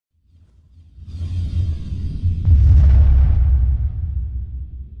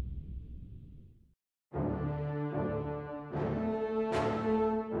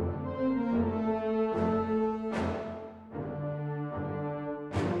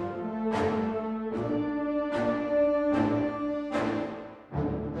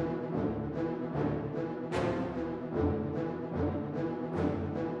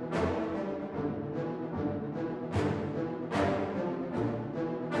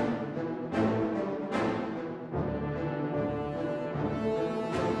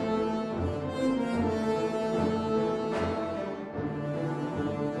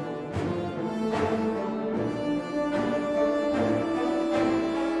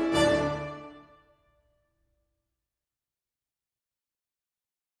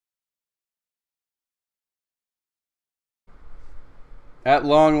At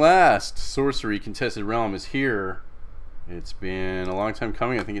long last, Sorcery Contested Realm is here. It's been a long time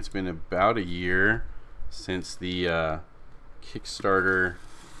coming. I think it's been about a year since the Kickstarter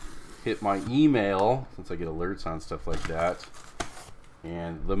hit my email, since I get alerts on stuff like that.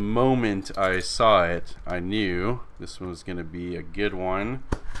 And the moment I saw it, I knew this one was going to be a good one.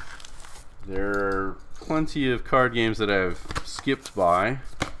 There are plenty of card games that I've skipped by.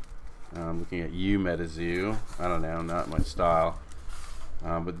 I'm looking at you, MetaZoo. I don't know, not my style.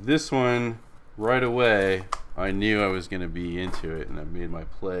 But this one, right away, I knew I was going to be into it, and I made my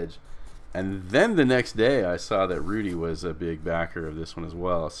pledge. And then the next day, I saw that Rudy was a big backer of this one as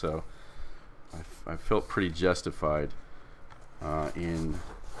well, so I felt pretty justified in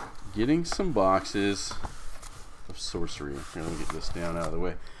getting some boxes of Sorcery. Here, let me get this down out of the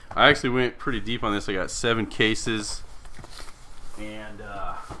way. I actually went pretty deep on this. I got 7 cases and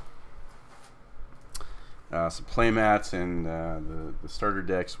some play mats and the starter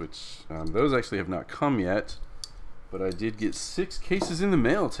decks, which those actually have not come yet, but I did get 6 cases in the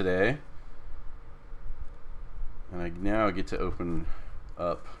mail today, and I now get to open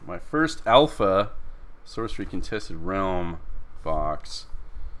up my first alpha Sorcery Contested Realm box.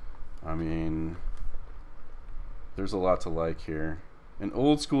 I mean, there's a lot to like here. An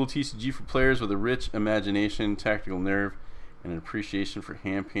old school TCG for players with a rich imagination, tactical nerve, and an appreciation for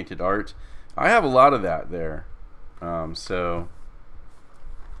hand-painted art. I have a lot of that there, so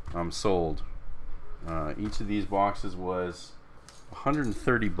I'm sold. Each of these boxes was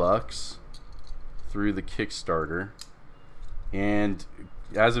 130 bucks through the Kickstarter, and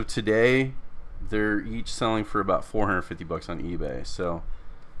as of today, they're each selling for about 450 bucks on eBay. So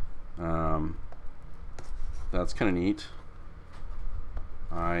that's kind of neat.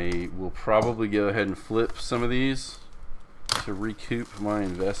 I will probably go ahead and flip some of these to recoup my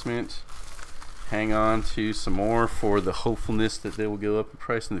investment. Hang on to some more for the hopefulness that they will go up in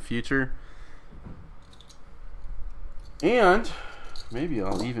price in the future. And maybe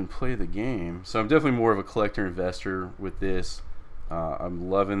I'll even play the game. So I'm definitely more of a collector investor with this. I'm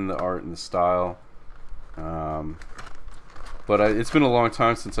loving the art and the style. But it's been a long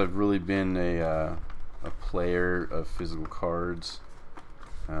time since I've really been a player of physical cards.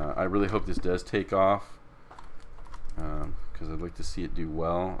 I really hope this does take off, because I'd like to see it do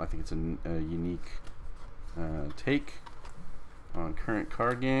well. I think it's a unique take on current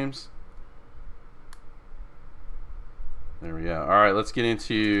card games. There we go. Alright, let's get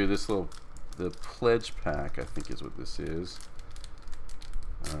into this the pledge pack, I think is what this is.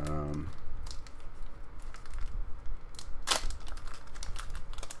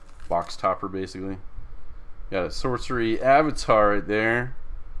 Box topper, basically. Got a Sorcery avatar right there.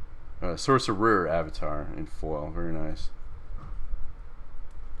 Sorcerer avatar in foil. Very nice.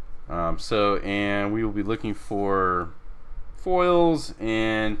 And we will be looking for foils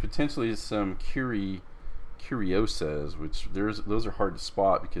and potentially some curiosas, which those are hard to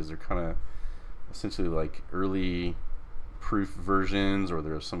spot because they're kind of essentially like early proof versions, or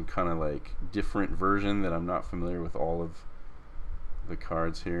there's some kind of like different version that I'm not familiar with all of the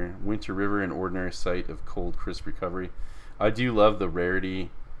cards here. Winter River and Ordinary Sight of Cold Crisp Recovery. I do love the rarity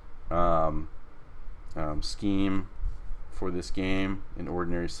scheme for this game. An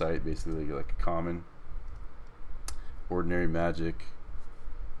Ordinary Sight, basically like a common. Ordinary Magic.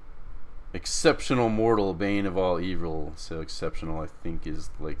 Exceptional Mortal, Bane of All Evil. So exceptional, I think, is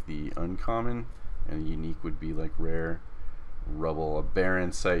like the uncommon, and unique would be like rare. Rubble, a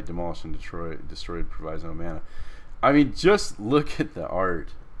barren site, demolished and destroyed, provides no mana. I mean, just look at the art.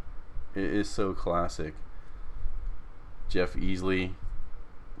 It is so classic. Jeff Easley,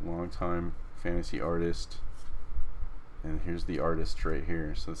 longtime fantasy artist, and here's the artist right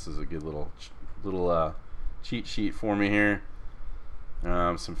here. So this is a good little cheat sheet for me here.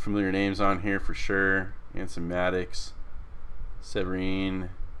 Some familiar names on here for sure. Anson Maddox, Severine,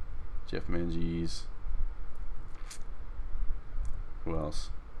 Jeff Menges. Who else?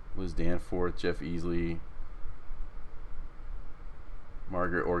 Liz Danforth, Jeff Easley,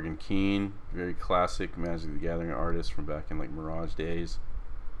 Margaret Organ Keene, very classic Magic the Gathering artist from back in like Mirage days.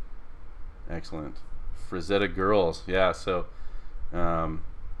 Excellent. Frazetta Girls, yeah. So the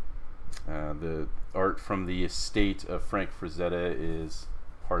art from the estate of Frank Frazetta is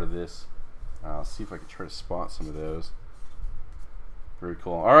part of this. I'll see if I can try to spot some of those. Very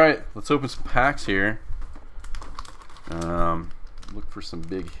cool. All right, let's open some packs here. Look for some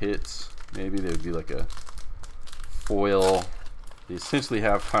big hits. Maybe they would be like a foil. They essentially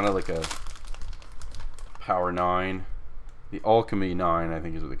have kind of like a Power 9. The Alchemy 9, I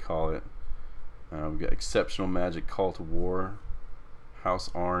think is what they call it. We've got Exceptional Magic, Call to War, House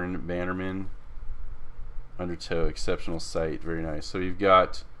Arn, Bannerman, Undertow, exceptional sight, very nice. So you've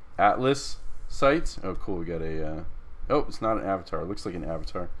got Atlas sights. Oh, cool. We got a. Oh, it's not an avatar. It looks like an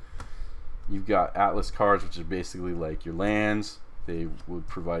avatar. You've got Atlas cards, which are basically like your lands. They would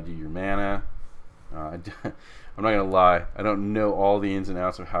provide you your mana. I'm not gonna lie. I don't know all the ins and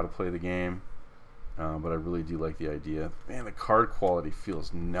outs of how to play the game, but I really do like the idea. Man, the card quality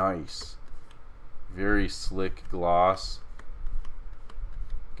feels nice. Very slick gloss.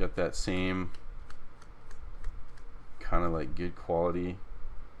 Got that same kind of like good quality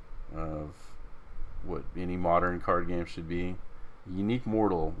of what any modern card game should be. Unique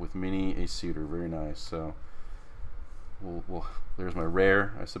Mortal with Mini a Suitor, very nice. So there's my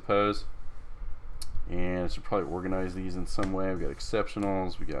rare, I suppose, and I should probably organize these in some way. We've got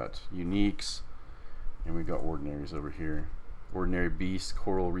exceptionals, we got uniques, and we've got ordinaries over here. Ordinary Beast,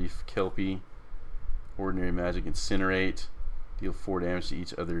 Coral Reef Kelpie, Ordinary Magic Incinerate, deal 4 damage to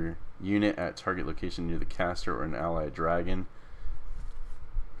each other unit at target location near the caster or an allied dragon.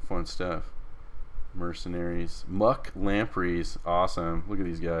 Fun stuff. Mercenaries, Muck Lampreys, awesome. Look at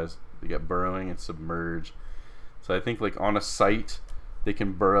these guys. They got burrowing and submerge. So I think like on a site they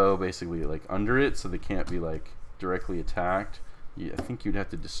can burrow basically like under it, so they can't be like directly attacked. I think you'd have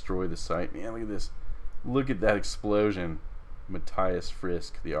to destroy the site. Man, look at this. Look at that explosion. Matthias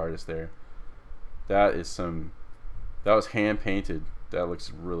Frisk, the artist there. That is some. That was hand painted. That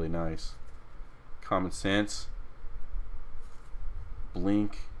looks really nice. Common Sense.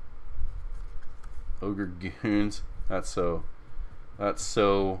 Blink. Ogre Goons. That's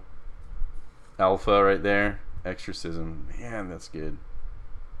so alpha right there. Exorcism. Man, that's good.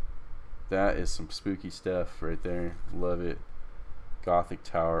 That is some spooky stuff right there. Love it. Gothic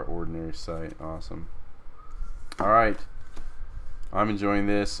Tower, Ordinary Sight. Awesome. Alright. I'm enjoying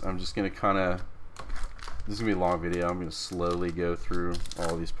this. I'm just going to kind of... This is going to be a long video. I'm going to slowly go through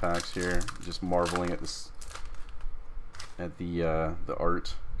all these packs here. Just marveling at this... At the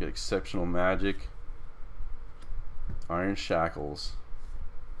art. Got Exceptional Magic. Iron Shackles.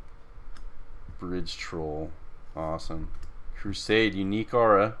 Bridge Troll. Awesome. Crusade, Unique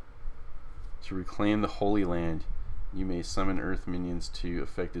Aura. To reclaim the Holy Land, you may summon Earth minions to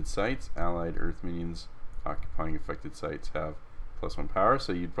affected sites. Allied Earth minions occupying affected sites have +1 power,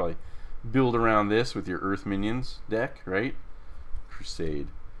 so you'd probably build around this with your Earth minions deck, right? Crusade.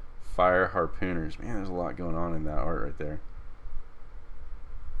 Fire Harpooners. Man, there's a lot going on in that art right there.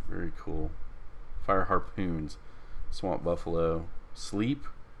 Very cool. Fire Harpoons. Swamp Buffalo. Sleep.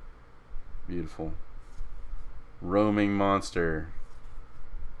 Beautiful. Roaming Monster.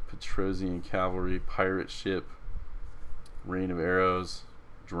 Petrosian Cavalry. Pirate Ship. Rain of Arrows.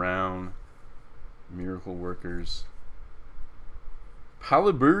 Drown. Miracle Workers.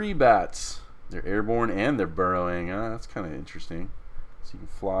 Palaburi Bats. They're airborne and they're burrowing. That's kind of interesting. So you can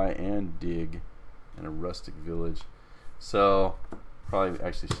fly and dig in a rustic village. So probably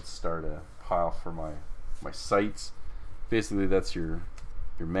actually should start a pile for my sites. Basically that's your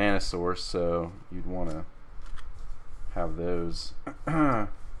mana source, so you'd want to have those to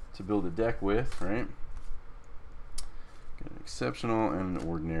build a deck with, right? Got an exceptional and an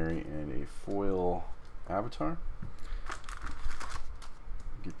ordinary and a foil avatar.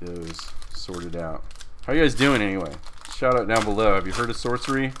 Get those sorted out. How you guys doing anyway? Shout out down below. Have you heard of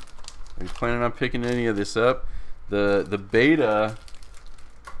Sorcery? Are you planning on picking any of this up? The beta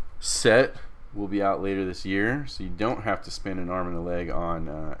set will be out later this year, so you don't have to spend an arm and a leg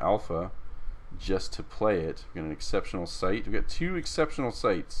on alpha just to play it. We've got an exceptional site. We've got 2 exceptional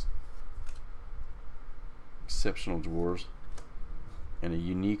sites. Exceptional Dwarves. And a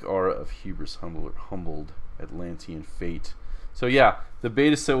Unique Aura of Hubris Humbled Atlantean Fate. So yeah, the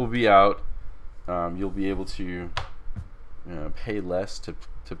beta set will be out. You'll be able to pay less to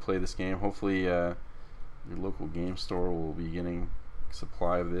play this game. Hopefully your local game store will be getting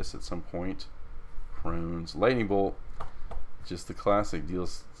supply of this at some point. Crones. Lightning Bolt, just the classic.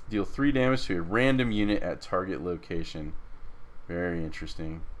 Deal 3 damage to a random unit at target location. Very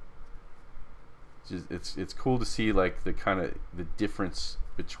interesting. It's cool to see like the difference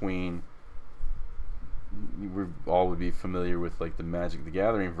between. We all would be familiar with like the Magic the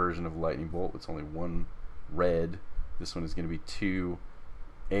Gathering version of Lightning Bolt. It's only 1 red. This one is going to be 2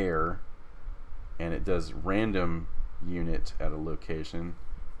 air, and it does random unit at a location.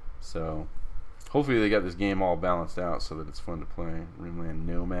 So hopefully they got this game all balanced out so that it's fun to play. Rimland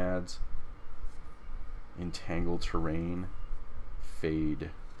Nomads, Entangled Terrain, Fade,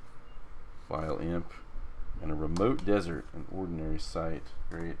 Vile Imp, and a Remote Desert, an Ordinary Site.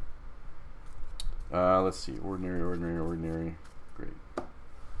 Great. Let's see. Ordinary. Great.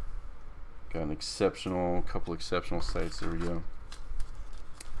 Got an exceptional, couple exceptional sites. There we go.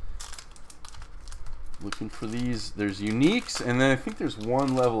 Looking for these. There's uniques, and then I think there's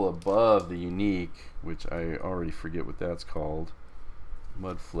one level above the unique, which I already forget what that's called.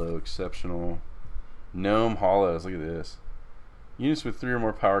 Mudflow, exceptional. Gnome hollows. Look at this. Units with 3 or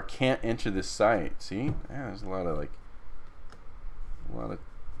more power can't enter this site. See? Yeah, there's a lot of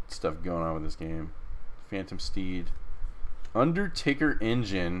stuff going on with this game. Phantom Steed. Undertaker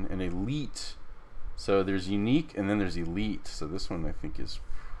Engine and Elite. So there's unique and then there's elite. So this one I think is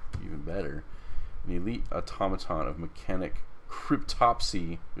even better. An elite automaton of mechanic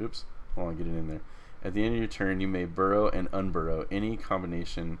cryptopsy. Oops, hold on, get it in there. At the end of your turn, you may burrow and unburrow any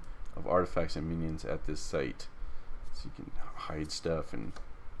combination of artifacts and minions at this site. So you can hide stuff and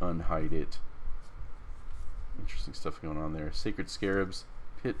unhide it. Interesting stuff going on there. Sacred Scarabs,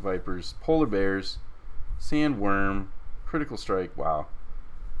 Pit Vipers, Polar Bears, Sandworm, Critical Strike, wow.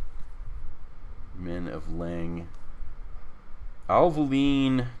 Men of Lang,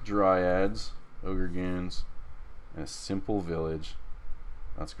 Alvaline Dryads, Ogre Goons, and a Simple Village.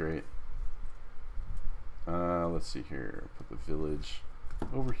 That's great. Let's see here. Put the village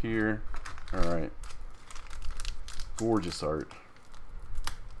over here. Alright. Gorgeous art.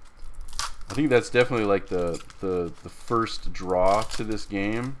 I think that's definitely like the first draw to this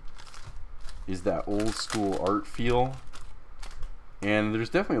game, is that old school art feel. And there's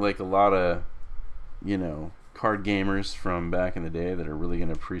definitely like a lot of, you know, card gamers from back in the day that are really going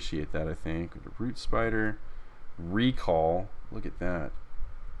to appreciate that, I think. The Root Spider, Recall, look at that.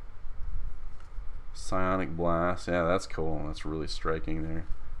 Psionic Blast, yeah, that's cool. That's really striking there.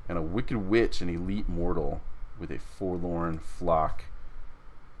 And a Wicked Witch, an Elite Mortal with a Forlorn Flock.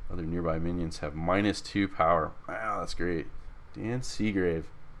 Other nearby minions have -2 power. Wow, that's great. Dan Seagrave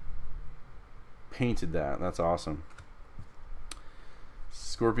painted that. That's awesome.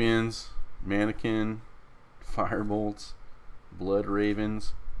 Scorpions, Mannequin, Firebolts, Blood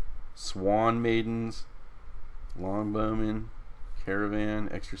Ravens, Swan Maidens, Longbowmen, Caravan,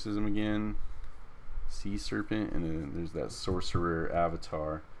 Exorcism again, Sea Serpent, and then there's that Sorcerer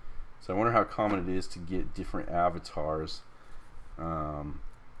avatar. So I wonder how common it is to get different avatars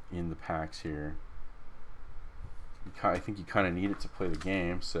in the packs here. I think you kind of need it to play the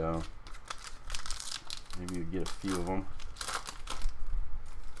game, so maybe you get a few of them.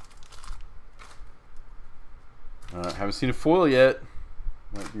 Haven't seen a foil yet.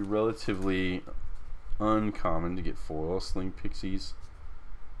 Might be relatively uncommon to get foil. Sling Pixies,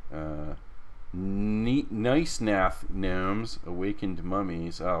 Nice Nath Gnomes, Awakened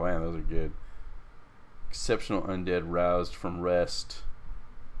Mummies. Oh man, those are good. Exceptional Undead roused from rest.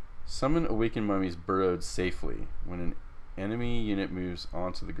 Summon Awakened Mummies burrowed safely. When an enemy unit moves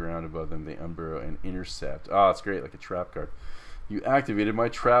onto the ground above them, they unburrow and intercept. Oh, it's great, like a trap card. You activated my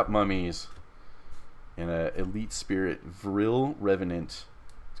trap mummies. And a Elite Spirit, Vril Revenant.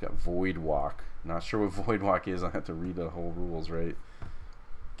 It's got Void Walk. Not sure what Void Walk is. I'll have to read the whole rules, right?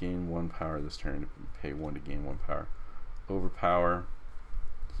 Gain 1 power this turn. Pay 1 to gain 1 power. Overpower.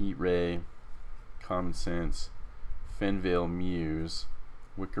 Heat Ray. Common Sense. Fenvale Muse.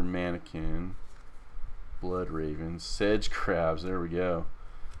 Wicker Mannequin. Blood Ravens. Sedge Crabs. There we go.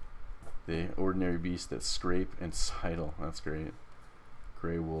 The ordinary beast that scrape and sidle. That's great.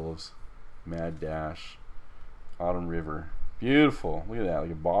 Grey Wolves. Mad Dash, Autumn River, beautiful. Look at that,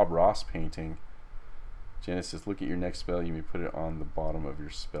 like a Bob Ross painting. Genesis, look at your next spell. You may put it on the bottom of your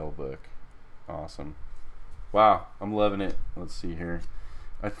spell book. Awesome. Wow, I'm loving it. Let's see here.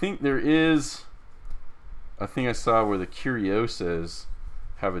 I think there is a thing I saw where the Curiosas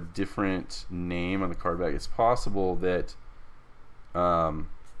have a different name on the card back. It's possible that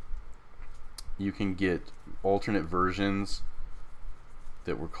you can get alternate versions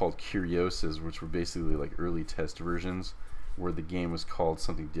that were called Curiosas, which were basically like early test versions where the game was called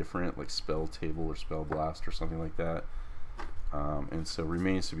something different, like Spell Table or Spell Blast or something like that. And so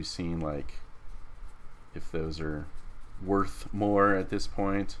remains to be seen, like, if those are worth more at this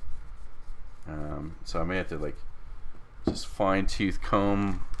point. So I may have to like just fine-tooth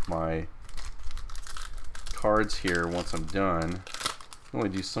comb my cards here once I'm done. I can only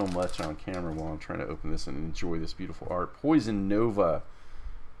do so much on camera while I'm trying to open this and enjoy this beautiful art. Poison Nova.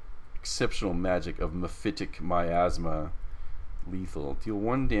 Exceptional magic of Mephitic Miasma. Lethal. Deal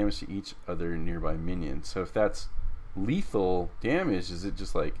 1 damage to each other nearby minion. So if that's lethal damage, is it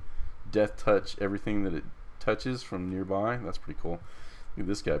just like death touch everything that it touches from nearby? That's pretty cool. Look at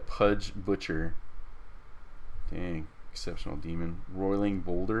this guy. Pudge Butcher. Dang. Exceptional demon. Roiling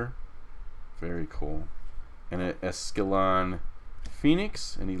Boulder. Very cool. And an Escalon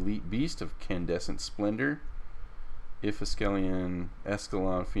Phoenix, an elite beast of Candescent Splendor. If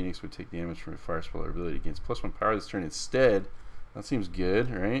Escalon Phoenix would take damage from a fire spell or ability against +1 power this turn instead. That seems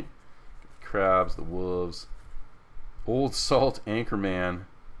good, right? crabs, the wolves. Old Salt Anchorman.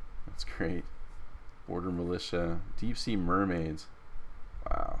 That's great. Border Militia. Deep Sea Mermaids.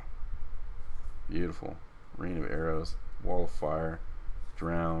 Wow. Beautiful. Rain of Arrows. Wall of Fire.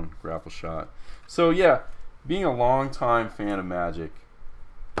 Drown. Grapple Shot. So yeah, being a long-time fan of Magic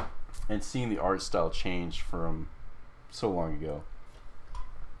and seeing the art style change from so long ago.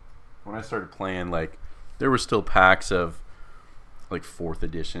 When I started playing, like, there were still packs of like 4th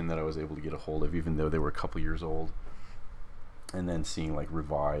edition that I was able to get a hold of, even though they were a couple years old. And then seeing like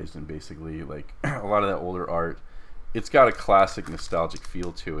revised and basically like a lot of that older art, it's got a classic nostalgic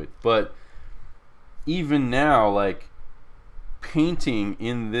feel to it. But even now, like, painting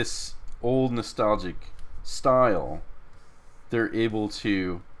in this old nostalgic style, they're able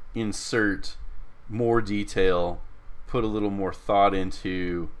to insert more detail, put a little more thought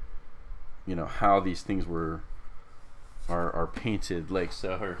into, you know, how these things are painted. Like,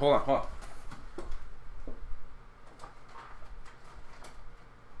 so here, hold on.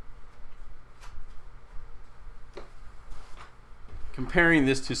 Comparing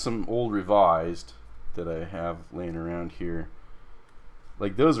this to some old revised that I have laying around here,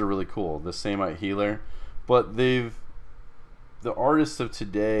 like, those are really cool. The Samite Healer, but the artists of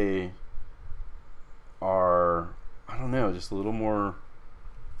today are, I don't know, just a little more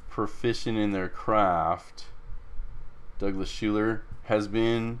proficient in their craft. Douglas Schuler has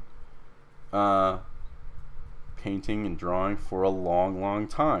been painting and drawing for a long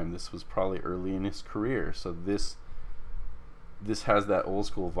time. This was probably early in his career, so this has that old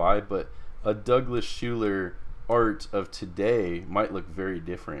school vibe. But a Douglas Schuler art of today might look very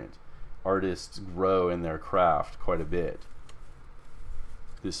different. Artists grow in their craft quite a bit.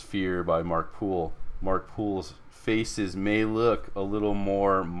 This Fear by Mark Poole. Mark Poole's faces may look a little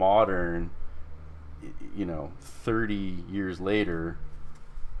more modern, you know, 30 years later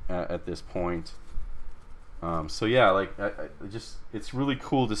at this point. So yeah, like, I just, it's really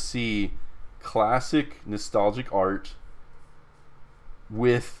cool to see classic nostalgic art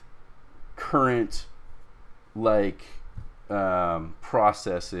with current, like,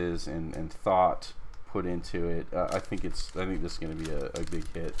 processes and thought put into it. I think this is going to be a big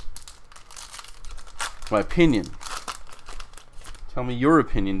hit. My opinion. Tell me your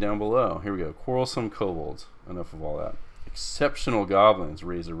opinion down below. Here we go. Quarrelsome Kobolds. Enough of all that. Exceptional Goblins.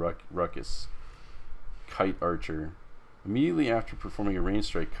 Raise a Ruckus. Kite Archer. Immediately after performing a range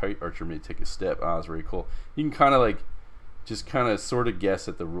strike, Kite Archer may take a step. Ah, that's very cool. You can kind of like, just kind of sort of guess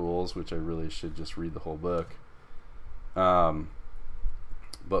at the rules, which I really should just read the whole book.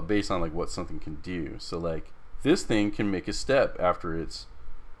 But based on like what something can do. So like, this thing can make a step after it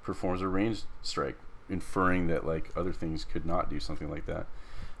performs a range strike, inferring that like other things could not do something like that.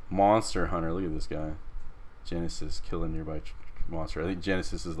 Monster Hunter. Look at this guy. Genesis. Kill a nearby monster. I think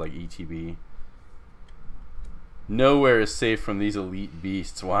Genesis is like ETB. Nowhere is safe from these elite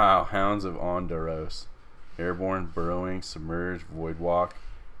beasts. Wow. Hounds of Ondaros. Airborne, burrowing, submerge, void walk.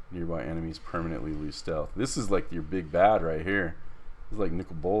 Nearby enemies permanently lose stealth. This is like your big bad right here. This is like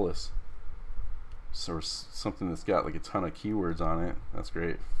Nicol Bolas. So something that's got like a ton of keywords on it. That's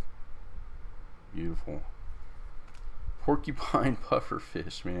great. Beautiful. Porcupine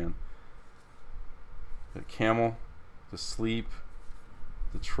pufferfish, man. The camel, the sleep,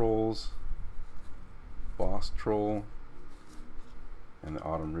 the trolls, boss troll, and the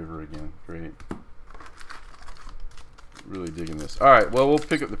autumn river again. Great. Really digging this. Alright, well, we'll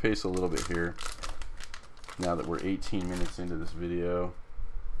pick up the pace a little bit here now that we're 18 minutes into this video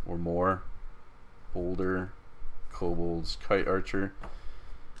or more. Boulder, Kobolds, Kite Archer.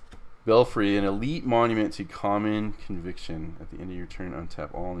 Belfry, an elite monument to common conviction. At the end of your turn,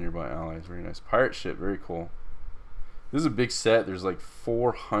 untap all nearby allies. Very nice. Pirate ship, very cool. This is a big set. There's like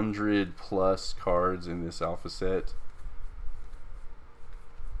 400 plus cards in this alpha set.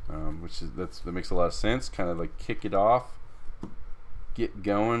 That makes a lot of sense. Kind of like kick it off, get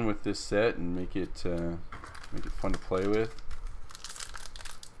going with this set, and make it fun to play with.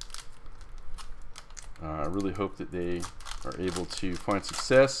 I really hope that they are able to find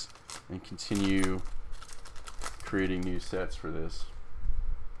success and continue creating new sets for this.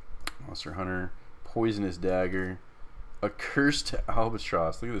 Monster Hunter, Poisonous Dagger, a Cursed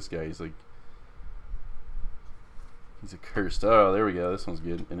Albatross. Look at this guy. He's a cursed. Oh, there we go. This one's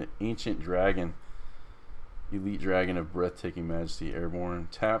good. And an Ancient Dragon. Elite Dragon of Breathtaking Majesty. Airborne.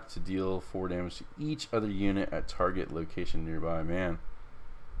 Tap to deal 4 damage to each other unit at target location nearby. Man.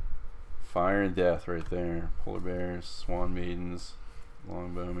 Fire and Death right there. Polar Bears. Swan Maidens.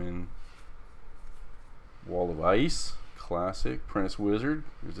 Longbowmen. Wall of Ice. Classic. Apprentice Wizard.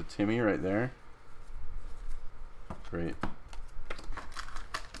 There's a Timmy right there. Great.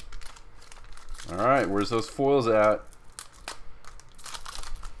 All right, where's those foils at?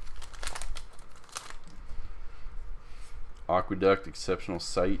 Aqueduct, Exceptional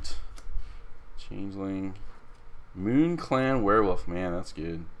Sight, Changeling, Moon Clan Werewolf. Man, that's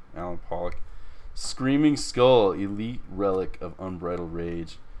good. Alan Pollock. Screaming Skull, Elite Relic of Unbridled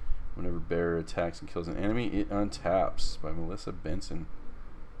Rage. Whenever bearer attacks and kills an enemy, it untaps. By Melissa Benson.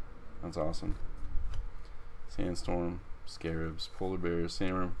 That's awesome. Sandstorm, Scarabs, Polar Bears,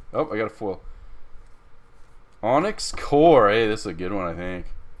 Sandworm. Oh, I got a foil. Onyx Core. Hey, this is a good one, I think.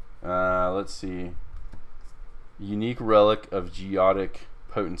 Let's see. Unique Relic of Geotic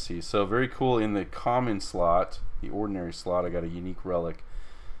Potency. So very cool. In the common slot, the ordinary slot, I got a unique relic.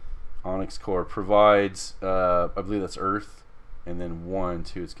 Onyx Core provides, I believe that's Earth, and then 1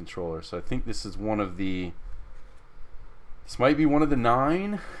 to its controller. So I think this is one of the, this might be one of the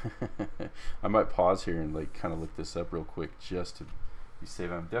 9. I might pause here and like kind of look this up real quick just to be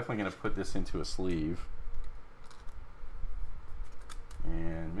safe. I'm definitely going to put this into a sleeve.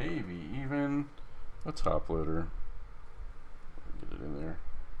 And maybe even a top loader. Get it in there.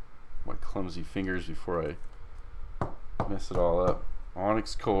 My clumsy fingers before I mess it all up.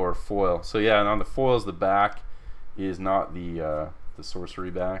 Onyx Core foil. So yeah, and on the foils, the back is not the sorcery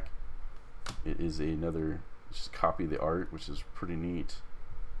back. It is another, just copy of the art, which is pretty neat.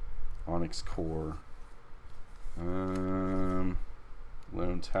 Onyx Core. Lone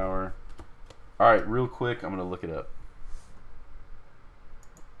Tower. All right, real quick, I'm gonna look it up.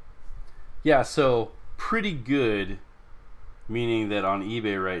 Yeah, so pretty good, meaning that on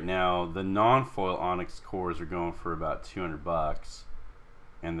eBay right now, the non-foil Onyx Cores are going for about 200 bucks,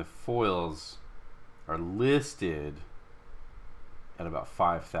 and the foils are listed at about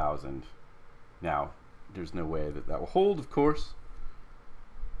 5,000. Now, there's no way that that will hold, of course,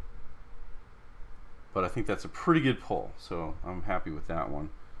 but I think that's a pretty good pull, so I'm happy with that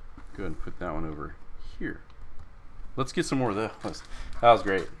one. Go ahead and put that one over here. Let's get some more of those. That was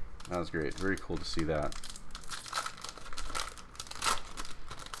great. That was great. Very cool to see that.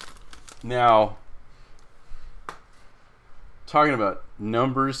 Now, talking about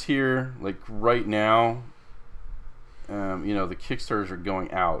numbers here, like right now, you know, the Kickstarters are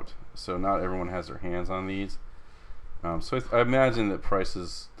going out, so not everyone has their hands on these. So I imagine that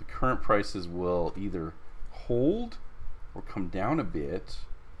prices, the current prices, will either hold or come down a bit,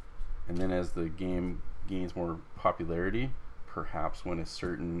 and then as the game gains more popularity, perhaps when a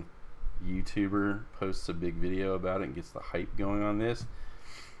certain YouTuber posts a big video about it and gets the hype going on this,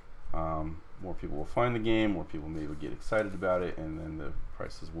 more people will find the game, more people maybe will get excited about it, and then the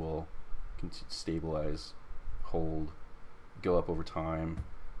prices will stabilize, hold, go up over time.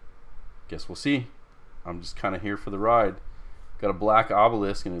 Guess we'll see. I'm just kind of here for the ride. Got a black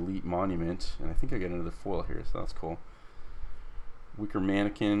obelisk and elite monument, and I think I got another foil here, so that's cool. Wicker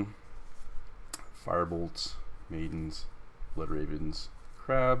mannequin, firebolts, maidens, blood ravens,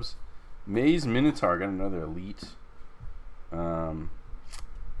 crabs, maze minotaur. Got another elite. I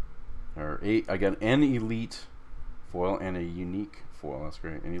got an elite foil and a unique foil. That's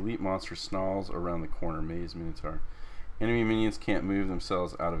great. An elite monster snarls around the corner. Maze minotaur. Enemy minions can't move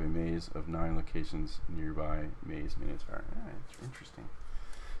themselves out of a maze of 9 locations nearby. Maze minotaur. Ah, it's interesting.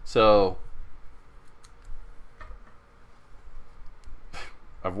 So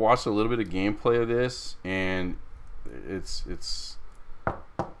I've watched a little bit of gameplay of this, and it's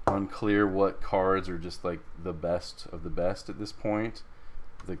unclear what cards are just like the best of the best at this point.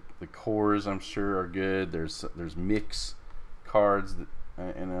 The cores, I'm sure, are good. There's mix cards that,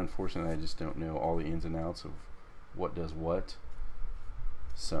 and unfortunately I just don't know all the ins and outs of what does what.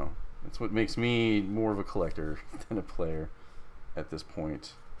 So that's what makes me more of a collector than a player at this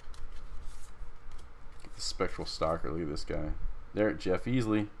point. Get the Spectral Stalker. Look at this guy. There, Jeff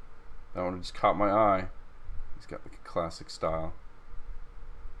Easley. That one just caught my eye. He's got like a classic style.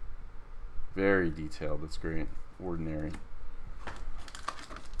 Very detailed. That's great. Ordinary.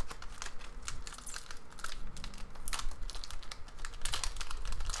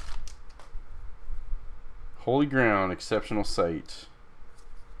 Holy Ground, Exceptional Sight.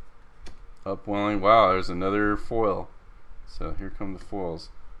 Upwelling. Wow, there's another foil. So here come the foils.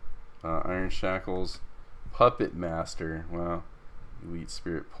 Iron Shackles. Puppet Master. Wow. Elite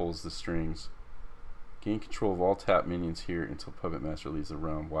Spirit pulls the strings. Gain control of all tap minions here until Puppet Master leaves the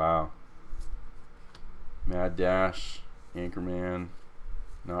realm. Wow. Mad Dash. Anchorman.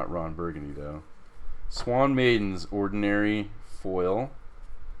 Not Ron Burgundy though. Swan Maidens, Ordinary foil.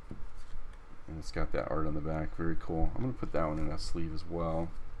 And it's got that art on the back. Very cool. I'm going to put that one in a sleeve as well.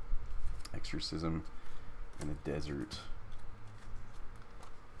 Exorcism and a Desert.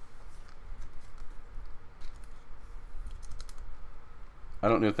 I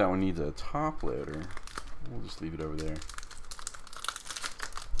don't know if that one needs a top loader. We'll just leave it over there.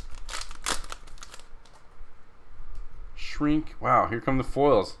 Shrink. Wow, here come the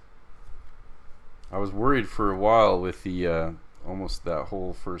foils. I was worried for a while with the almost that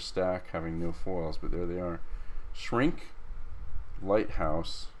whole first stack having no foils, but there they are. Shrink,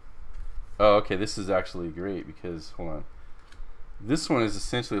 Lighthouse. Oh, okay, this is actually great because, hold on. This one is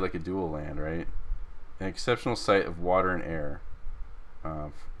essentially like a dual land, right? An exceptional site of water and air.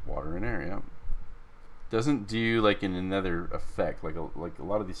 Water and air, yeah. Doesn't do like another effect like a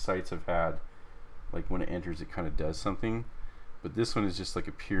lot of these sites have had. Like when it enters, it kind of does something, but this one is just like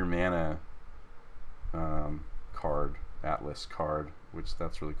a pure mana card, Atlas card, which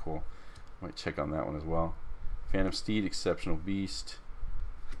that's really cool. Might check on that one as well. Phantom Steed, Exceptional Beast,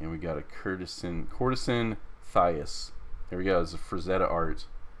 and we got a Courtesan Thias. There we go. It's a Frazetta art.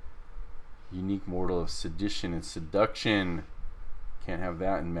 Unique Mortal of Sedition and Seduction. Can't have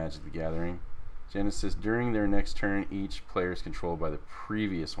that in Magic the Gathering. Genesis, during their next turn, each player is controlled by the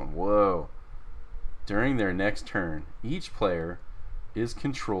previous one. Whoa. During their next turn, each player is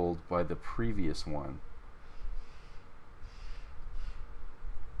controlled by the previous one.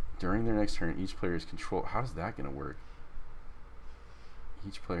 During their next turn, each player is controlled. How's that going to work?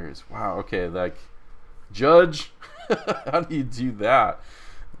 Each player is... Wow, okay, like... Judge? How do you do that?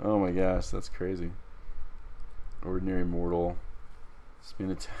 Oh my gosh, that's crazy. Ordinary Mortal.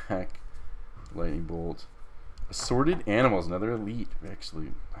 Spin Attack. Lightning Bolt. Assorted Animals, another elite. Actually,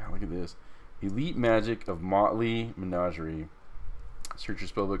 wow, look at this. Elite Magic of Motley Menagerie. Search your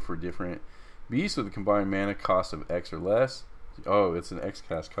spellbook for different beasts with a combined mana cost of X or less. Oh, it's an X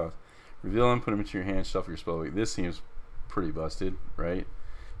cast cost. Reveal them, put them into your hand, shuffle your spellbook. This seems pretty busted, right?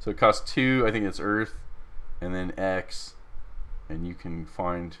 So it costs 2, I think it's Earth, and then X, and you can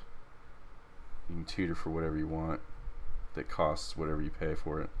tutor for whatever you want that costs whatever you pay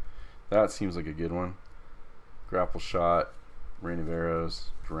for it. That seems like a good one. Grapple Shot, Rain of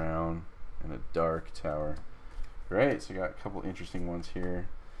Arrows, Drown, and a Dark Tower. Great, so I got a couple interesting ones here.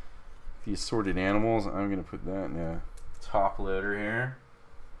 The Assorted Animals, I'm going to put that in a top loader here.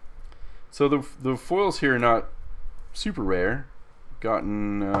 So the foils here are not super rare.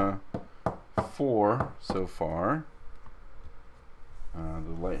 Gotten 4 so far.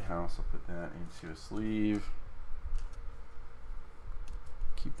 The Lighthouse, I'll put that into a sleeve.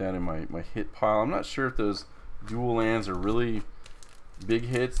 Keep that in my hit pile. I'm not sure if those dual lands are really big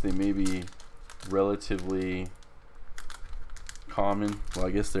hits. They may be relatively common. Well,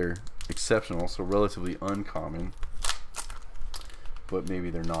 I guess they're exceptional, so relatively uncommon. But maybe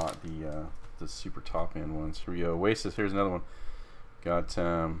they're not the super top end ones. Here we go. Oasis. Here's another one. Got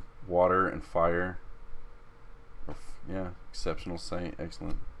water and fire. Yeah, exceptional site.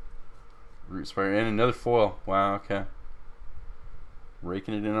 Excellent. Root Spire and another foil. Wow. Okay.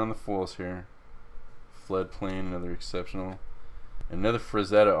 Raking it in on the foils here. Floodplain, another exceptional. Another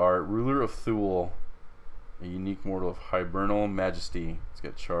Frazetta art. Ruler of Thule. A unique mortal of Hibernal Majesty. It's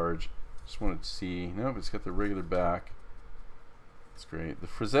got charge. Just wanted to see. Nope, it's got the regular back. That's great. The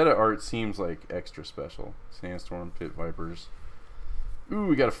Frazetta art seems like extra special. Sandstorm, Pit Vipers. Ooh,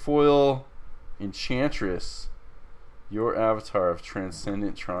 we got a foil Enchantress. Your Avatar of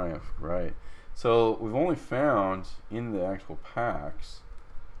Transcendent Triumph. Right. So we've only found in the actual packs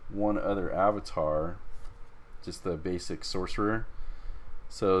one other avatar, just the basic sorcerer.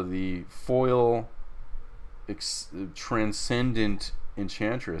 So the foil Transcendent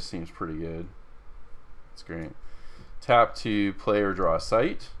Enchantress seems pretty good. That's great. Tap to play or draw a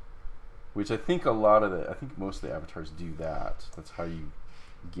site, which I think most of the avatars do that. That's how you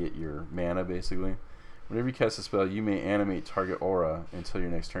get your mana, basically. Whenever you cast a spell, you may animate target aura until your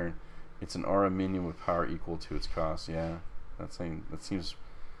next turn. It's an aura minion with power equal to its cost. Yeah, that seems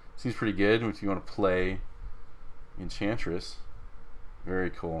pretty good if you want to play Enchantress. Very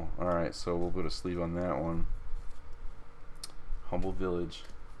cool. All right, so we'll put a sleeve on that one. Humble Village.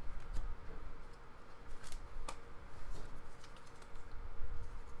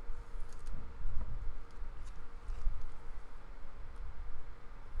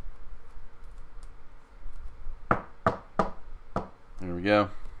 There we go.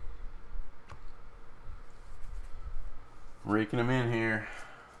 Raking them in here.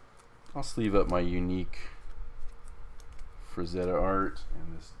 I'll sleeve up my unique Frazetta art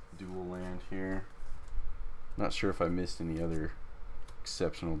and this dual land here. Not sure if I missed any other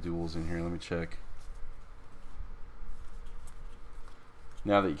exceptional duels in here. Let me check.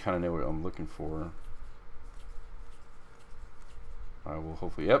 Now that you kind of know what I'm looking for, I will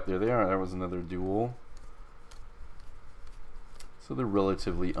hopefully... Yep, there they are. That was another duel. So they're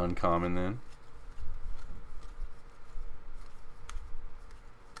relatively uncommon then.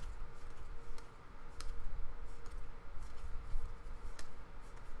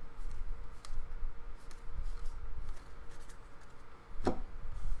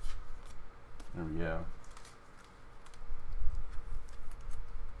 There we go.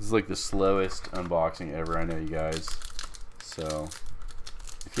 This is like the slowest unboxing ever, I know, you guys. So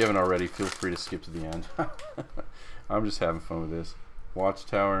if you haven't already, feel free to skip to the end. I'm just having fun with this.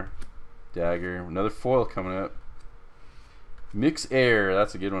 Watchtower, dagger, another foil coming up. Mix air,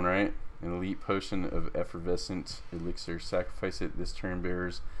 that's a good one, right? An elite potion of effervescent elixir. Sacrifice it this turn.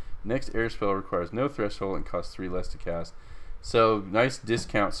 Bearers next air spell requires no threshold and costs 3 less to cast. So nice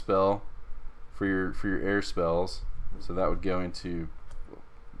discount spell for your air spells. So that would go into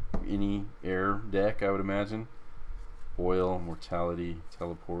any air deck, I would imagine. Oil, mortality,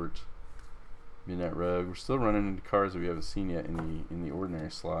 teleport, midnight rogue. We're still running into cards that we haven't seen yet in the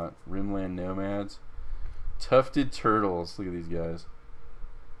ordinary slot. Rimland nomads, tufted turtles. Look at these guys.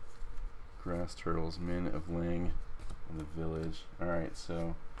 Grass turtles, men of Ling, and the village. All right,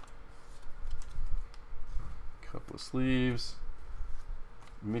 so couple of sleeves.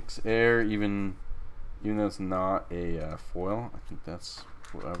 Mix air, even though it's not a foil. I think that's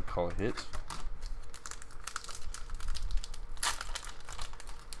what I would call a hit.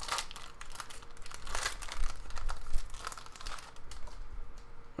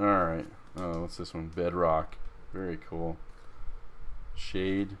 Alright. Oh, what's this one? Bedrock. Very cool.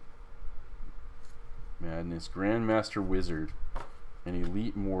 Shade. Madness. Grandmaster Wizard. An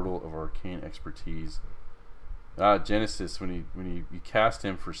elite mortal of arcane expertise. Genesis, when you cast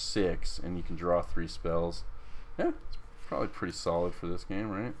him for 6 and you can draw 3 spells. Yeah, it's probably pretty solid for this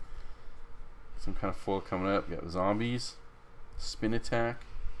game, right? Some kind of foil coming up. You got zombies, spin attack,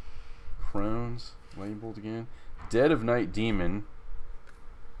 crones, lightning bolt again, Dead of Night Demon,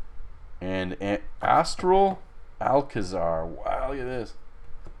 and Astral Alcazar. Wow, look at this.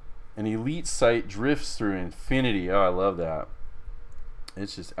 An elite sight drifts through infinity. Oh, I love that.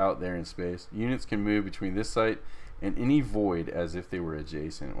 It's just out there in space. Units can move between this site and any void as if they were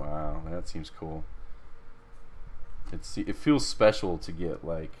adjacent. Wow, that seems cool. It feels special to get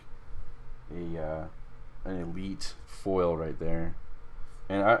like an elite foil right there.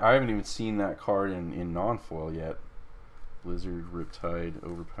 And I haven't even seen that card in non-foil yet. Blizzard, Riptide,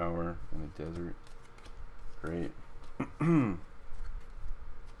 Overpower, and a Desert. Great. It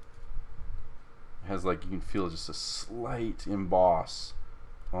has, like, you can feel just a slight emboss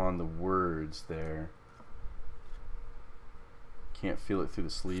on the words there. Can't feel it through the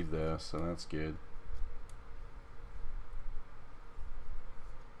sleeve though, so that's good.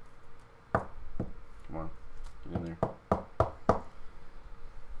 Come on, get in there.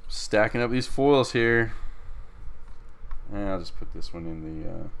 Stacking up these foils here. And I'll just put this one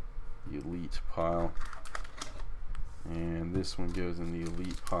in the elite pile, and this one goes in the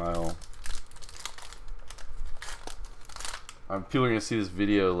elite pile. People are going to see this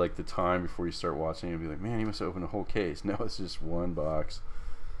video like the time before you start watching and be like, man, you must have opened a whole case. No, it's just one box.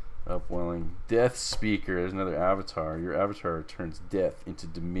 Upwelling. Death Speaker. There's another avatar. Your avatar turns death into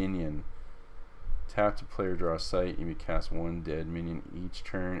dominion. Tap to player, draw a sight. You may cast 1 dead minion each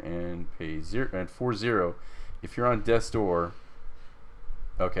turn and pay 4/0. If you're on death's door,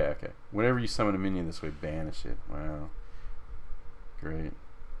 okay. Whenever you summon a minion this way, banish it. Wow. Great.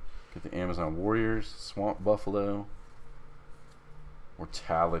 Get the Amazon Warriors, Swamp Buffalo,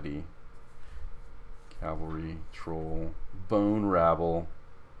 Mortality, Cavalry, Troll, Bone Rabble.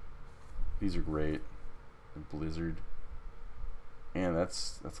 These are great. The Blizzard. And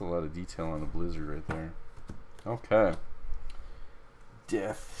that's a lot of detail on the Blizzard right there. Okay.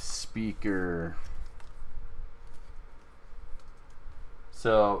 Death Speaker.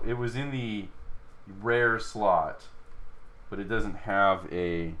 So it was in the rare slot, but it doesn't have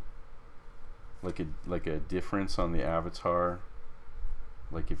a like a difference on the avatar.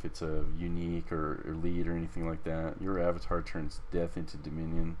 Like if it's a unique or elite or anything like that. Your avatar turns death into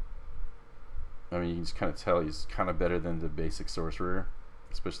dominion. I mean, you can just kind of tell he's kind of better than the basic sorcerer,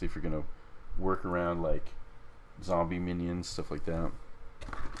 especially if you're going to work around like zombie minions, stuff like that.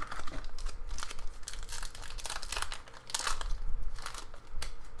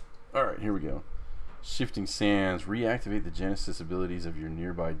 Alright, here we go. Shifting Sands. Reactivate the Genesis abilities of your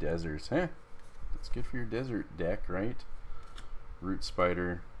nearby deserts. That's good for your desert deck, right? Root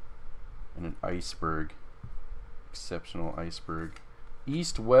Spider and an Iceberg. Exceptional Iceberg.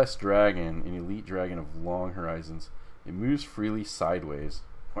 East-West Dragon, an elite dragon of long horizons. It moves freely sideways.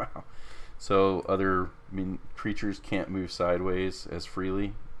 Wow. So other creatures can't move sideways as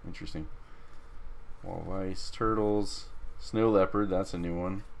freely. Interesting. Wall of Ice, Turtles, Snow Leopard, that's a new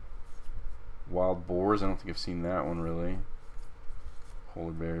one. Wild Boars, I don't think I've seen that one really.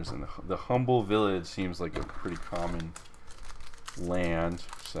 Polar Bears, and the Humble Village seems like a pretty common land,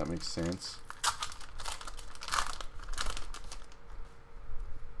 so that makes sense.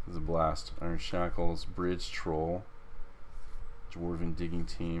 This is a blast. Iron Shackles, Bridge Troll, Dwarven Digging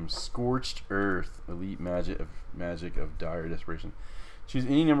Team, Scorched Earth, Elite Magic of Dire Desperation. Choose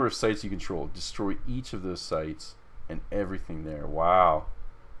any number of sites you control. Destroy each of those sites and everything there. Wow.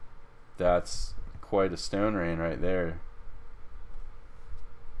 That's quite a stone rain right there.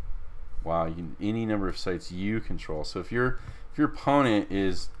 Wow, you can any number of sites you control. So if your opponent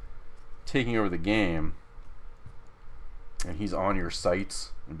is taking over the game and he's on your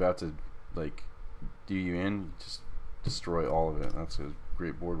sites and about to like do you in, just destroy all of it. That's a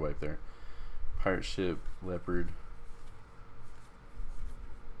great board wipe there. Pirate Ship, Leopard,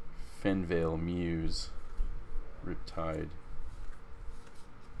 Fenvale, Muse, Riptide,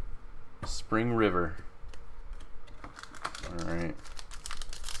 Spring River. Alright.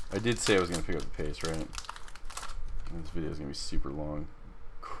 I did say I was going to pick up the pace, right? This video is going to be super long.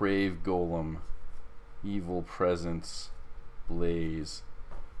 Crave Golem, Evil Presence, Blaze,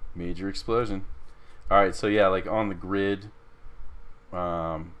 Major Explosion. Alright, so yeah, like on the grid,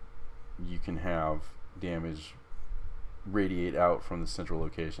 you can have damage radiate out from the central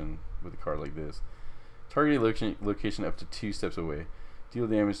location with a card like this. Target location up to 2 steps away. Deal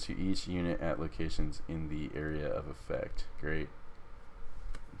damage to each unit at locations in the area of effect. Great.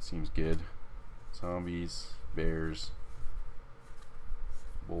 It seems good. Zombies, bears,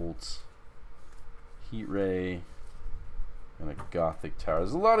 bolts, heat ray, and a gothic tower.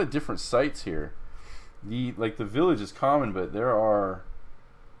 There's a lot of different sites here. The village is common, but there are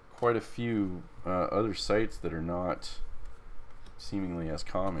quite a few other sites that are not seemingly as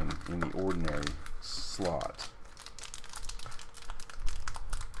common in the ordinary slot.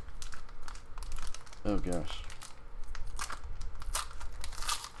 Oh gosh.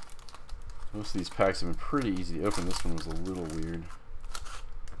 Most of these packs have been pretty easy to open. This one was a little weird.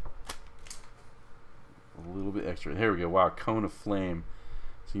 A little bit extra. Here we go. Wow, Cone of Flame.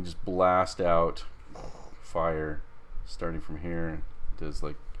 So you can just blast out fire starting from here. It does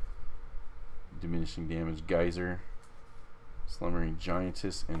like diminishing damage. Geyser, Slumbering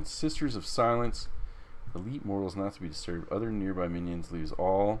Giantess, and Sisters of Silence. Elite mortals not to be disturbed. Other nearby minions lose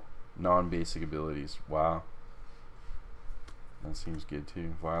all non-basic abilities. Wow. That seems good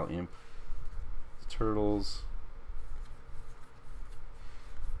too. Vile Imp. Turtles.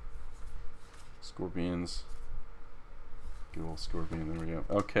 Scorpions. Good old scorpion. There we go.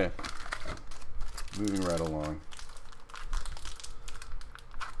 Okay. Moving right along.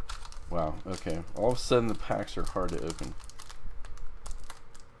 Wow. Okay. All of a sudden the packs are hard to open.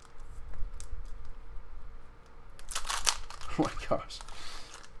 Oh my gosh.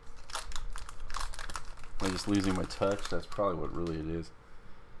 Am I just losing my touch? That's probably what really it is.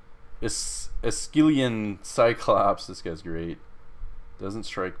 Askelion Cyclops. This guy's great. Doesn't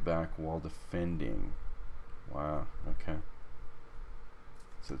strike back while defending. Wow. Okay.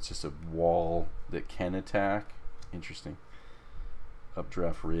 So it's just a wall that can attack. Interesting.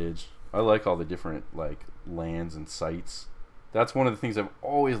 Updraft Ridge. I like all the different like lands and sites. That's one of the things I've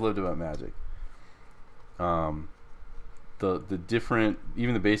always loved about Magic. The different,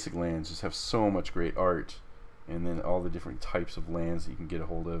 even the basic lands just have so much great art, and then all the different types of lands that you can get a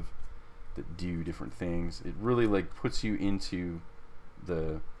hold of that do different things. It really like puts you into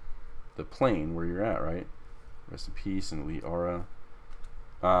the plane where you're at, right? Rest in peace and Elite Aura.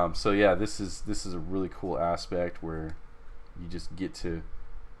 So yeah, this is a really cool aspect where you just get to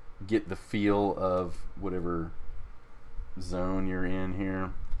get the feel of whatever zone you're in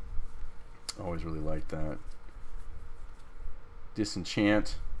here. Always really liked that.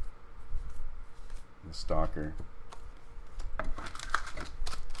 Disenchant. The Stalker.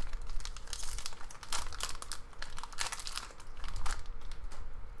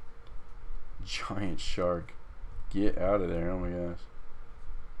 Giant Shark. Get out of there. Oh my gosh.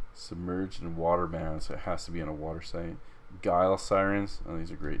 Submerged and water bound, so it has to be on a water site. Guile Sirens. Oh,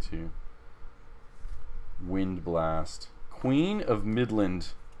 these are great too. Wind Blast. Queen of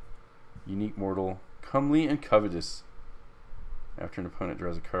Midland. Unique mortal. Comely and covetous. After an opponent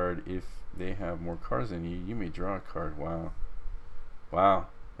draws a card, if they have more cards than you, you may draw a card. Wow. Wow.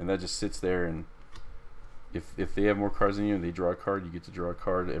 And that just sits there, and if they have more cards than you and they draw a card, you get to draw a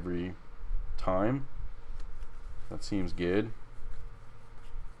card every time. That seems good.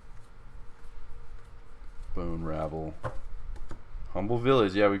 Bone Ravel. Humble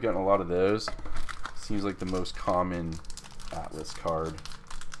Village. Yeah, we've gotten a lot of those. Seems like the most common Atlas card.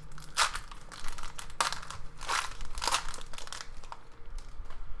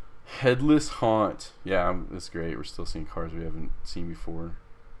 Headless Haunt. Yeah, that's great. We're still seeing cards we haven't seen before.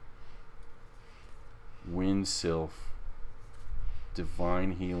 Wind Sylph.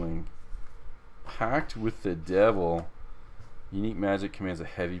 Divine Healing. Pact with the Devil. Unique magic commands a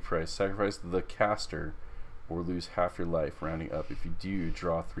heavy price. Sacrifice the caster or lose half your life, rounding up. If you do,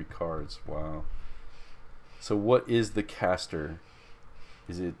 draw 3 cards. Wow. So what is the caster?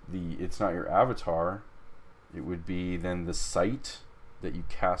 Is it it's not your avatar. It would be then the site that you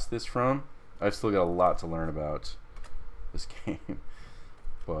cast this from. I've still got a lot to learn about this game,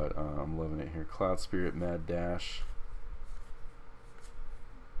 but I'm loving it here. Cloud Spirit, Mad Dash,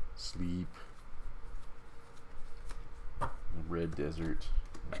 Sleep, Red Desert.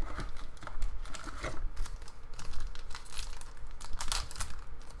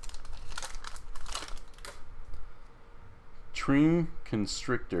 Tream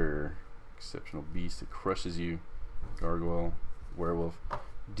Constrictor, exceptional beast, it crushes you. Gargoyle, Werewolf.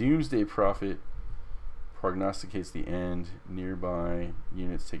 Doomsday Prophet prognosticates the end. Nearby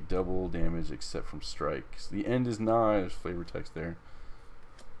units take double damage except from strikes. The end is nigh. There's flavor text there.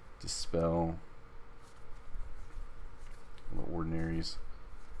 Dispel. The ordinaries.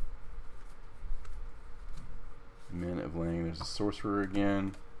 Men of Lang. There's a sorcerer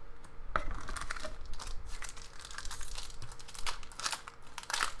again.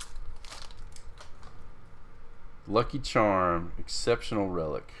 Lucky Charm, exceptional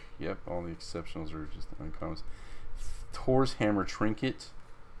relic. Yep, all the exceptionals are just uncommons. Thor's Hammer Trinket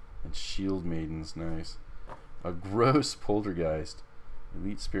and Shield Maidens, nice. A Gross Poltergeist,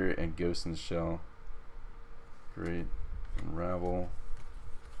 Elite Spirit and Ghost in the Shell. Great. Unravel.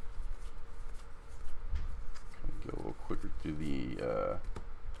 Kind of go a little quicker through the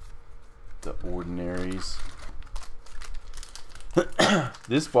ordinaries.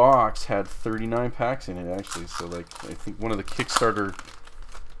 This box had 39 packs in it actually, so like I think one of the Kickstarter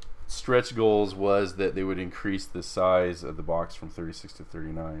stretch goals was that they would increase the size of the box from 36 to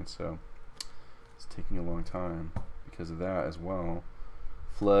 39, so it's taking a long time because of that as well.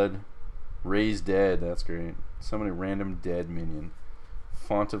 Flood, Raise Dead, that's great. Summon a random dead minion.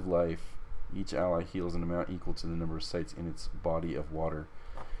 Font of Life, each ally heals an amount equal to the number of sites in its body of water.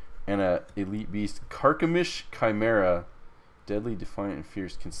 And a Elite Beast, Carchemish Chimera, deadly, defiant, and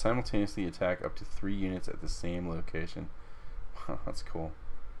fierce, can simultaneously attack up to 3 units at the same location. Wow, that's cool.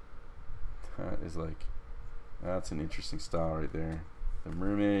 That is like, that's an interesting style right there. The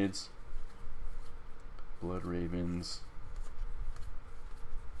Mermaids, Blood Ravens,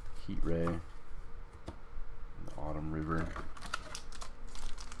 Heat Ray, and the Autumn River.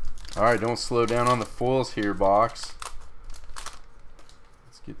 Alright, don't slow down on the foils here, box.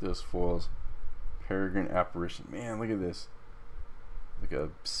 Let's get those foils. Peregrine Apparition. Man, look at this. Like a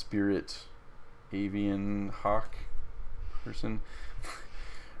spirit avian hawk person.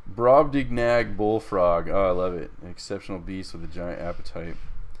 Brobdingnag Bullfrog. Oh, I love it. An exceptional beast with a giant appetite.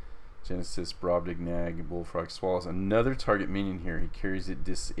 Genesis Brobdingnag Bullfrog swallows another target minion here. He carries it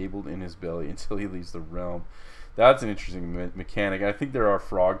disabled in his belly until he leaves the realm. That's an interesting mechanic. I think there are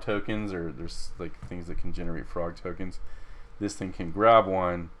frog tokens, or there's like things that can generate frog tokens. This thing can grab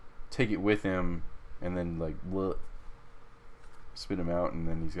one, take it with him, and then like spit him out, and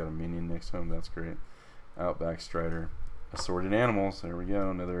then he's got a minion next to him. That's great. Outback Strider. Assorted Animals. There we go.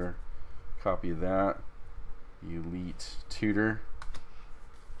 Another copy of that. Elite Tutor.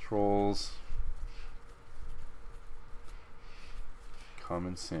 Trolls.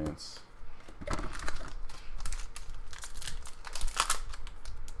 Common Sense.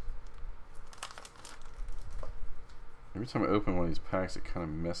 Every time I open one of these packs, it kind of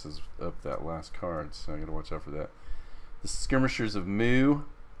messes up that last card, so I gotta watch out for that. The Skirmishers of Mu.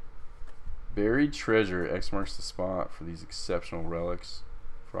 Buried Treasure. X marks the spot for these exceptional relics.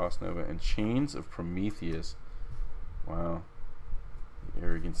 Frost Nova and Chains of Prometheus. Wow. The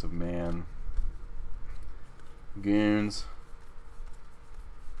Arrogance of Man. Goons.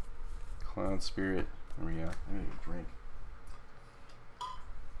 Cloud Spirit. There we go. I need a drink.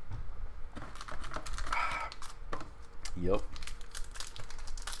 Yep.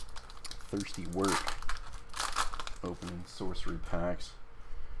 Thirsty work. Opening sorcery packs.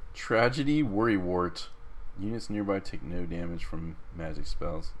 Tragedy Worrywart. Units nearby take no damage from magic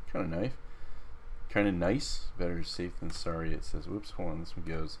spells. Kind of nice. Kind of nice. Better safe than sorry, it says. Whoops, hold on. This one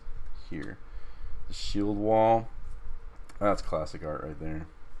goes here. The Shield Wall. That's classic art right there.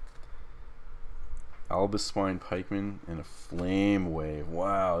 Albus Spine Pikeman and a Flame Wave.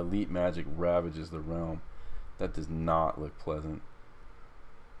 Wow, Elite Magic ravages the realm. That does not look pleasant.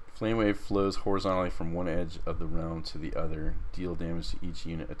 Flame Wave flows horizontally from one edge of the realm to the other. Deal damage to each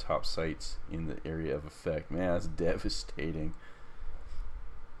unit atop sites in the area of effect. Man, that's devastating.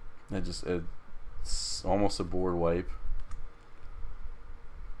 That just it's almost a board wipe.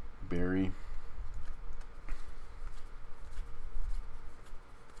 Berry.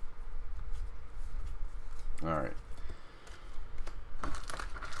 Alright.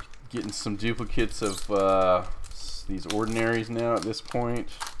 Getting some duplicates of these ordinaries now at this point,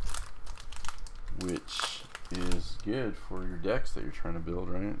 which is good for your decks that you're trying to build,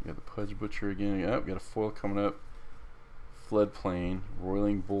 right? You got the Pudge Butcher again. Oh, got a foil coming up. Floodplain,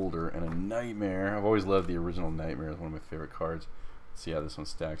 Roiling Boulder, and a Nightmare. I've always loved the original Nightmare. It's one of my favorite cards. Let's see how this one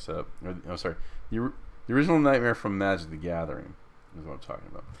stacks up. Oh, sorry. The original Nightmare from Magic the Gathering is what I'm talking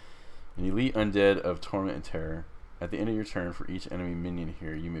about. An elite undead of Torment and Terror. At the end of your turn, for each enemy minion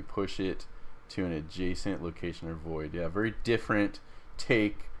here, you may push it to an adjacent location or void. Yeah, very different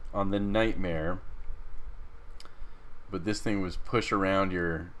take on the Nightmare. But this thing was push around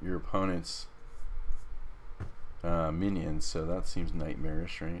your opponent's minions, so that seems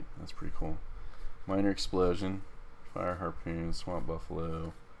nightmarish, right? That's pretty cool. Minor Explosion, Fire Harpoon, Swamp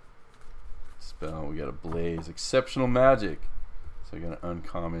Buffalo, Spell. We got a Blaze, Exceptional Magic. So we got an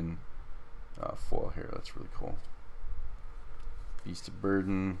uncommon foil here. That's really cool. Beast of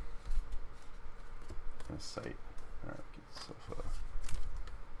Burden, and a Sight. All right, get stuff up.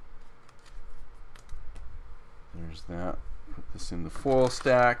 There's that. Put this in the foil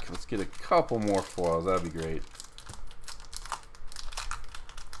stack. Let's get a couple more foils. That'd be great.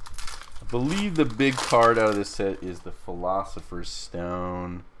 I believe the big card out of this set is the Philosopher's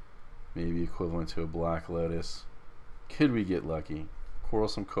Stone, maybe equivalent to a Black Lotus. Could we get lucky?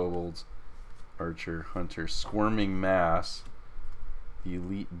 Quarrelsome Kobolds, Archer, Hunter, Squirming Mass, the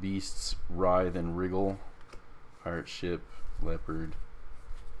Elite Beasts, Writhe and Wriggle, Pirate Ship, Leopard,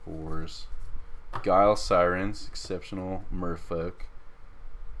 Boars, Guile Sirens, Exceptional Merfolk.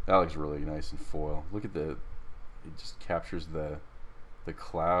 That looks really nice in foil. Look at it just captures the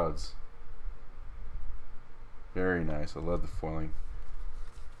clouds. Very nice. I love the foiling.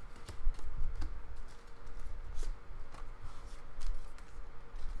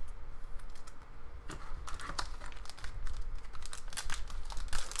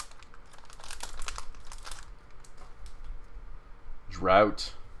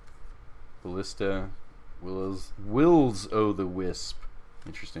 Drought, Ballista, Wills O' the Wisp.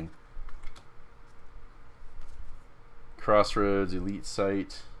 Interesting. Crossroads, Elite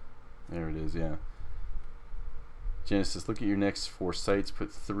Sight. There it is, yeah. Genesis, look at your next 4 sites.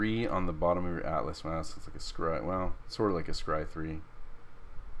 Put 3 on the bottom of your atlas. Wow, that's like a scry. Well, sort of like a scry 3.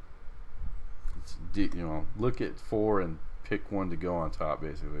 It's, you know, look at 4 and pick 1 to go on top,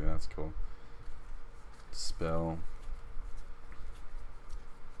 basically. That's cool. Spell.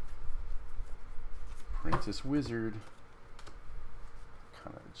 Apprentice Wizard.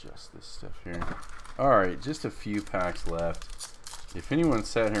 Kind of adjust this stuff here. Alright, just a few packs left. If anyone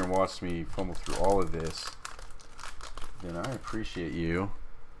sat here and watched me fumble through all of this, then I appreciate you.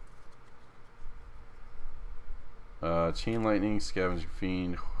 Chain Lightning, Scavenger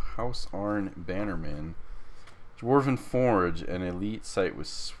Fiend, House Arn Bannerman, Dwarven Forge, an Elite Site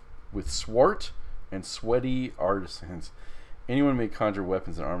with Swart and Sweaty Artisans. Anyone may conjure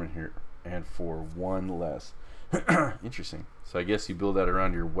weapons and armor here, and for 1 less. Interesting. So I guess you build that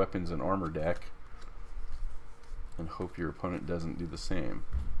around your weapons and armor deck and hope your opponent doesn't do the same.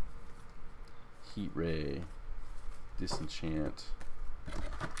 Heat Ray, Disenchant,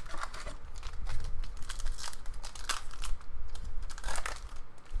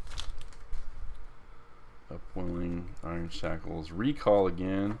 Upwelling, Iron Shackles, Recall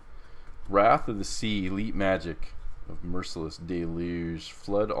again, Wrath of the Sea, Elite Magic of Merciless Deluge,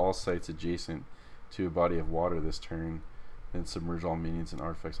 flood all sites adjacent to a body of water this turn, then submerge all minions and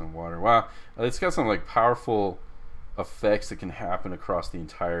artifacts on water. Wow, it's got some like powerful effects that can happen across the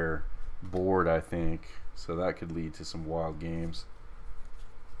entire board, I think, so that could lead to some wild games.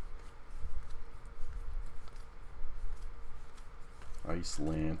 Ice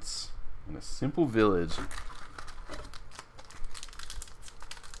Lance and a Simple Village.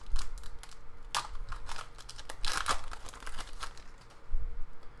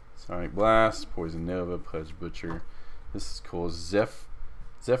 Sonic Blast, Poison Nova, Pudge Butcher. This is cool.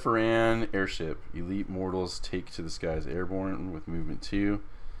 Zephyran Airship. Elite Mortals take to the skies airborne with movement 2.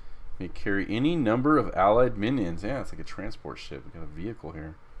 May carry any number of allied minions. Yeah, it's like a transport ship. We got a vehicle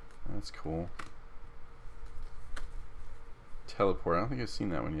here. That's cool. Teleport. I don't think I've seen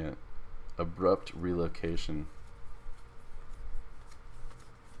that one yet. Abrupt Relocation.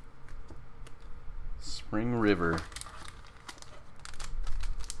 Spring River.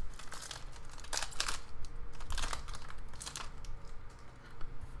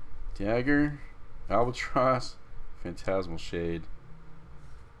 Dagger, Albatross, Phantasmal Shade,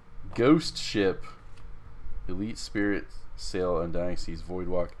 Ghost Ship, Elite Spirit, Sail, Undying Seas, Void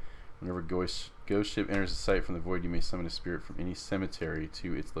Walk. Whenever Ghost Ship enters the site from the void, you may summon a spirit from any cemetery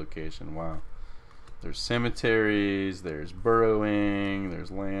to its location. Wow. There's cemeteries, there's burrowing,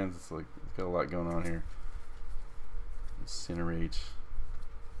 there's lands. It's like, it's got a lot going on here. Incinerate,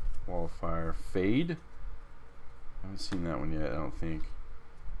 Wall of Fire, Fade. I haven't seen that one yet, I don't think.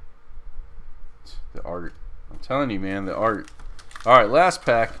 The art. I'm telling you, man, the art. Alright, last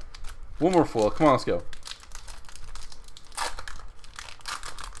pack. One more foil. Come on, let's go.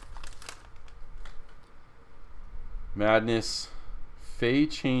 Madness, Fey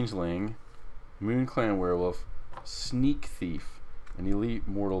Changeling, Moon Clan Werewolf, Sneak Thief, an elite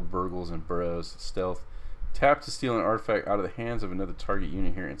mortal burgles and burrows, stealth. Tap to steal an artifact out of the hands of another target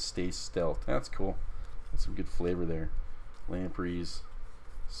unit here and stay stealth. That's cool. That's some good flavor there. Lampreys,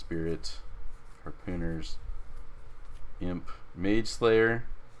 Spirit, Harpooners, Imp, Mage Slayer,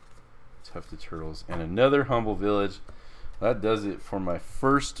 Tufted Turtles, and another Humble Village. That does it for my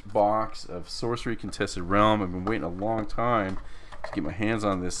first box of Sorcery Contested Realm. I've been waiting a long time to get my hands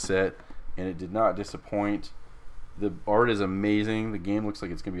on this set, and it did not disappoint. The art is amazing. The game looks like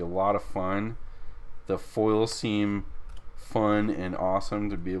it's going to be a lot of fun. The foils seem fun and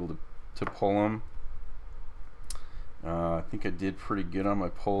awesome to be able to pull them. I think I did pretty good on my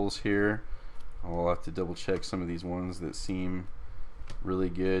pulls here. I'll have to double check some of these ones that seem really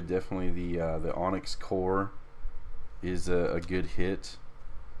good. Definitely the Onyx Core is a good hit.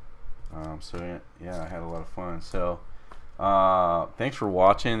 So yeah, I had a lot of fun. So thanks for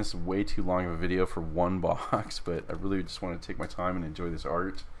watching. This is way too long of a video for one box, but I really just want to take my time and enjoy this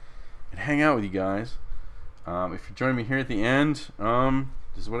art and hang out with you guys. If you're joining me here at the end,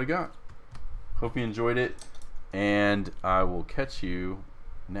 this is what I got. Hope you enjoyed it, and I will catch you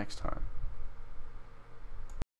next time.